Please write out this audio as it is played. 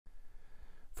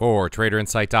For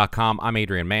TraderInsight.com, I'm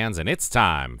Adrian Manns, and it's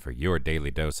time for your daily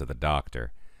dose of the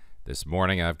doctor. This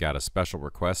morning, I've got a special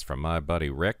request from my buddy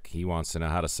Rick. He wants to know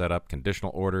how to set up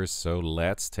conditional orders, so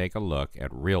let's take a look at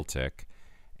RealTick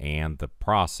and the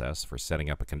process for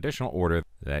setting up a conditional order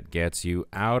that gets you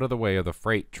out of the way of the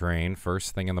freight train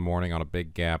first thing in the morning on a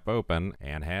big gap open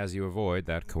and has you avoid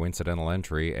that coincidental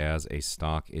entry as a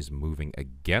stock is moving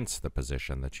against the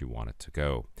position that you want it to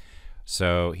go.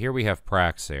 So here we have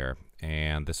Praxair,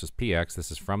 and this is PX. This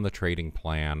is from the trading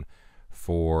plan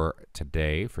for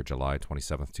today, for July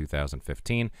 27th,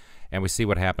 2015. And we see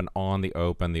what happened on the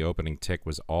open. The opening tick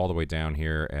was all the way down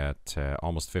here at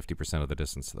almost 50% of the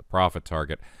distance to the profit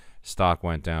target. Stock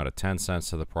went down to 10 cents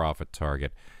to the profit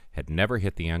target. Had never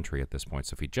hit the entry at this point.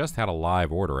 So if you just had a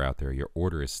live order out there, your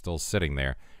order is still sitting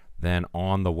there. Then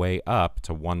on the way up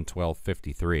to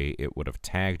 112.53, it would have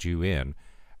tagged you in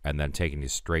and then taking you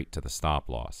straight to the stop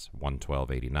loss,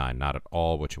 112.89. Not at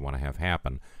all what you want to have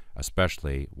happen,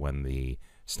 especially when the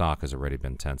stock has already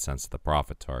been 10 cents to the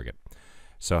profit target.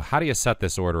 So how do you set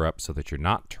this order up so that you're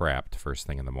not trapped first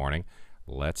thing in the morning?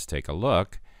 Let's take a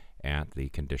look at the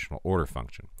conditional order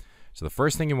function. So the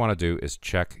first thing you want to do is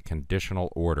check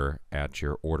conditional order at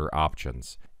your order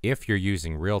options. If you're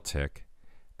using RealTick,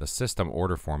 the system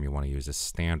order form you want to use is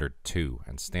Standard 2,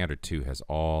 and Standard 2 has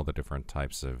all the different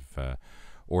types of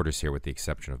orders here with the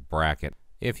exception of bracket.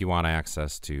 If you want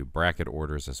access to bracket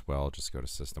orders as well, just go to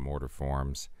System Order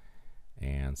Forms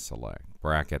and select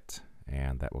bracket,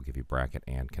 and that will give you bracket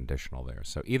and conditional there.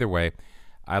 So either way,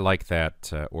 I like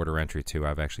that order entry too.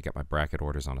 I've actually got my bracket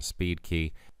orders on a speed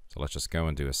key. So let's just go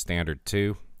and do a Standard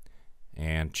 2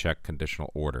 and check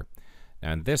conditional order.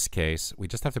 Now in this case, we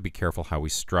just have to be careful how we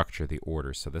structure the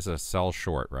order. So this is a sell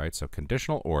short, right? So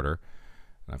conditional order,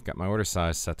 and I've got my order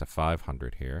size set to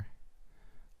 500 here.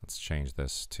 Let's change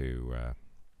this to,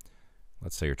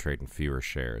 let's say you're trading fewer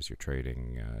shares. You're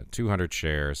trading 200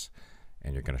 shares,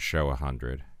 and you're going to show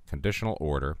 100. Conditional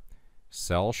order,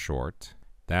 sell short.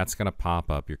 That's going to pop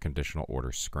up your conditional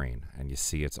order screen. And you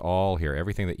see it's all here.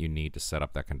 Everything that you need to set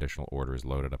up that conditional order is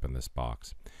loaded up in this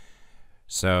box.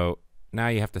 So now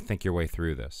you have to think your way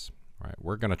through this. Right?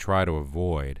 We're going to try to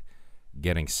avoid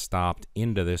getting stopped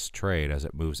into this trade as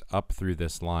it moves up through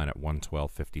this line at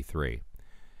 112.53.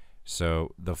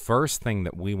 So the first thing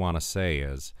that we want to say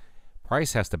is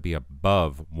price has to be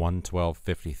above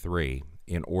 112.53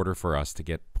 in order for us to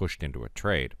get pushed into a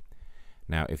trade.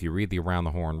 Now, if you read the around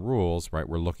the horn rules, right,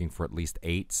 we're looking for at least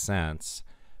 8 cents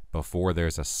before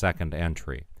there's a second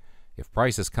entry. If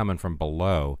price is coming from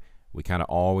below, we kind of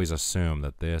always assume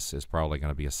that this is probably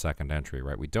going to be a second entry,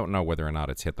 right? We don't know whether or not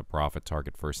it's hit the profit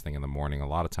target first thing in the morning. A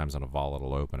lot of times on a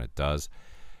volatile open, it does.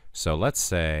 So let's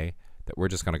say that we're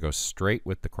just going to go straight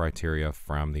with the criteria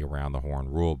from the around the horn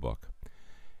rule book.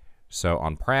 So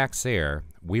on Praxair,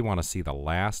 we want to see the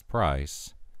last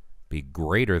price be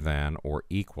greater than or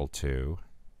equal to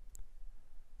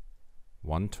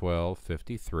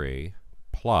 112.53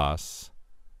 plus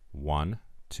 1,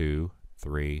 2,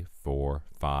 3, 4,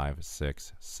 5,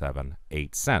 6, 7,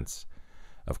 8 cents.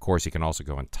 Of course, you can also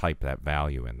go and type that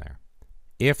value in there.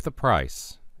 If the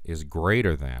price is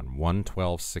greater than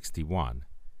 112.61,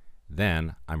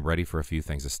 then I'm ready for a few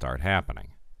things to start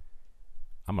happening.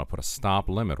 I'm going to put a stop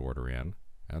limit order in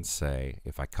and say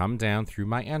if I come down through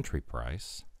my entry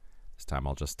price, this time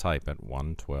I'll just type it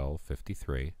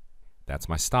 112.53, that's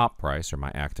my stop price or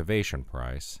my activation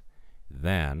price,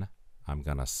 then I'm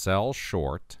going to sell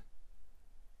short,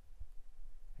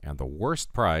 and the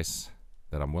worst price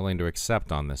that I'm willing to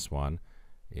accept on this one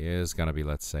is going to be,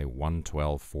 let's say,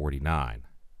 112.49.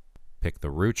 Pick the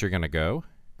route you're going to go.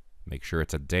 Make sure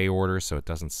it's a day order so it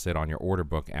doesn't sit on your order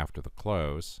book after the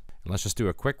close. And let's just do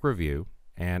a quick review.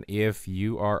 And if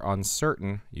you are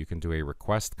uncertain, you can do a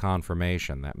request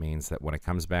confirmation. That means that when it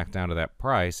comes back down to that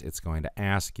price, it's going to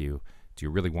ask you, do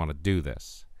you really want to do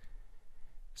this?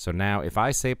 So now if I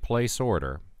say place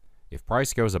order, if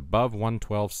price goes above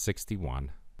 112.61,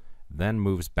 then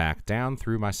moves back down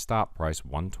through my stop price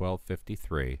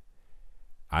 112.53,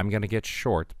 I'm going to get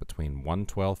short between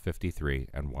 112.53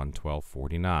 and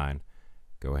 112.49.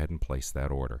 Go ahead and place that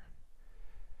order.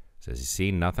 So as you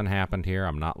see, nothing happened here.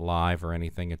 I'm not live or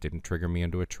anything. It didn't trigger me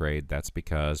into a trade. That's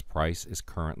because price is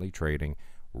currently trading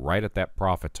right at that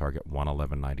profit target,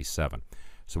 111.97.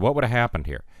 So what would have happened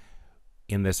here?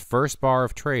 In this first bar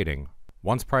of trading,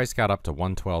 once price got up to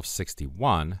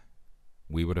 112.61,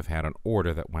 we would have had an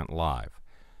order that went live.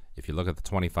 If you look at the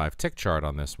 25 tick chart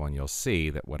on this one, you'll see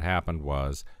that what happened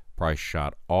was price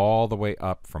shot all the way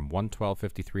up from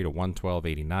 112.53 to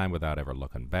 112.89 without ever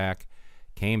looking back,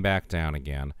 came back down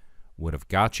again, would have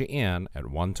got you in at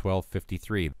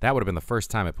 112.53. That would have been the first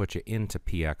time it put you into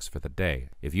PX for the day.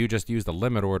 If you just used the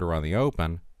limit order on the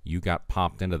open, you got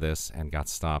popped into this and got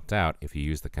stopped out. If you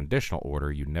used the conditional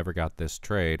order, you never got this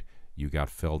trade. You got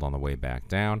filled on the way back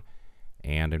down,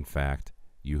 and in fact,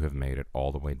 you have made it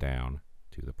all the way down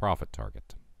to the profit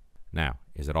target. Now,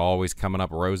 is it always coming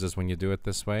up roses when you do it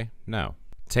this way? No.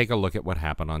 Take a look at what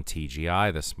happened on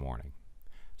TGI this morning.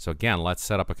 So again, let's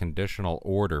set up a conditional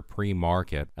order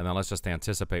pre-market, and then let's just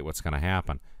anticipate what's going to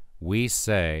happen. We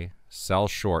say sell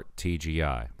short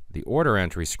TGI. The order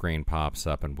entry screen pops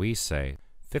up, and we say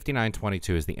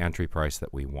 59.22 is the entry price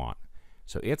that we want.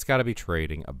 So it's got to be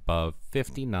trading above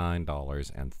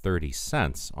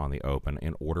 $59.30 on the open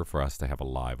in order for us to have a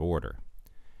live order.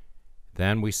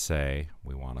 Then we say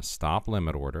we want a stop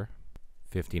limit order,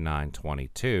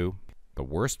 59.22. The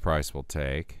worst price we'll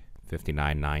take,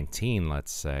 59.19,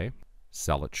 let's say.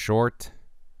 Sell it short.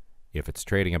 If it's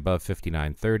trading above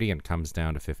 59.30 and comes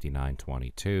down to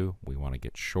 59.22, we want to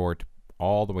get short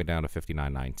all the way down to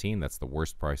 59.19. That's the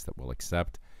worst price that we'll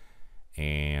accept.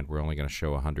 And we're only going to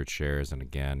show 100 shares. And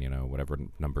again, you know, whatever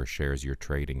number of shares you're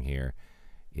trading here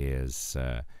is,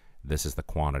 this is the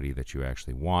quantity that you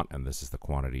actually want, and this is the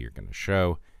quantity you're going to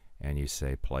show. And you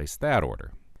say place that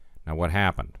order. Now what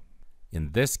happened?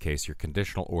 In this case, your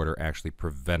conditional order actually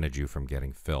prevented you from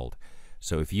getting filled.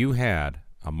 So if you had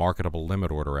a marketable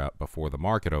limit order out before the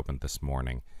market opened this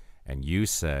morning, and you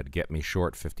said, get me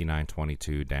short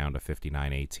 59.22 down to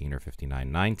 59.18 or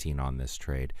 59.19 on this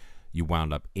trade, you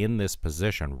wound up in this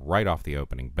position right off the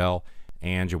opening bell,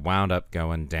 and you wound up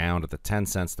going down to the 10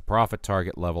 cents to profit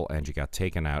target level, and you got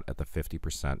taken out at the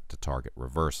 50% to target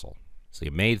reversal. So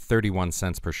you made 31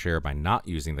 cents per share by not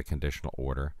using the conditional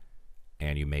order,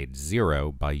 and you made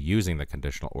 0 by using the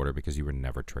conditional order because you were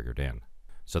never triggered in.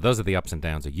 So those are the ups and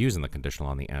downs of using the conditional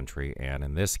on the entry, and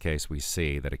in this case we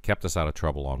see that it kept us out of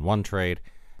trouble on one trade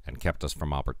and kept us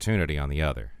from opportunity on the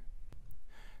other.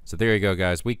 So there you go,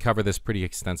 guys. We cover this pretty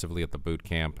extensively at the boot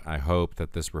camp. I hope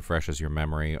that this refreshes your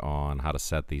memory on how to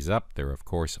set these up. There, of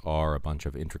course, are a bunch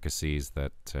of intricacies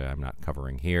that I'm not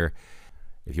covering here.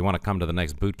 If you want to come to the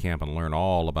next boot camp and learn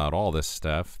all about all this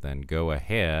stuff, then go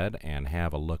ahead and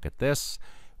have a look at this.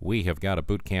 We have got a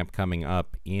boot camp coming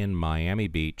up in Miami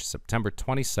Beach, September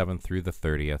 27th through the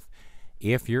 30th.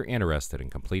 If you're interested in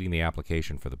completing the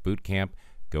application for the boot camp,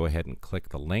 go ahead and click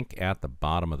the link at the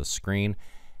bottom of the screen.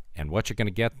 And what you're going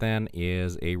to get then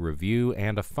is a review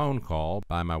and a phone call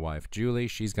by my wife, Julie.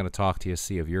 She's going to talk to you,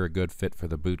 see if you're a good fit for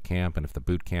the boot camp, and if the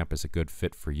boot camp is a good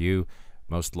fit for you.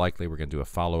 Most likely we're going to do a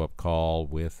follow-up call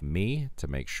with me to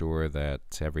make sure that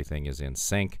everything is in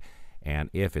sync. And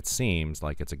if it seems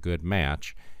like it's a good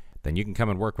match, then you can come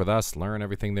and work with us, learn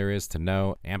everything there is to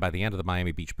know, and by the end of the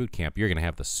Miami Beach boot camp, you're going to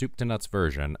have the soup to nuts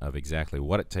version of exactly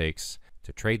what it takes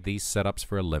to trade these setups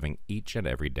for a living each and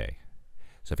every day.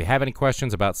 So if you have any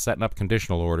questions about setting up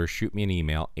conditional orders, shoot me an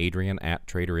email,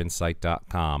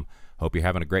 adrian@traderinsight.com. Hope you're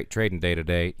having a great trading day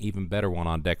today. Even better one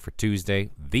on deck for Tuesday.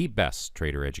 The best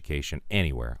trader education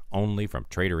anywhere, only from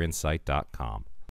traderinsight.com.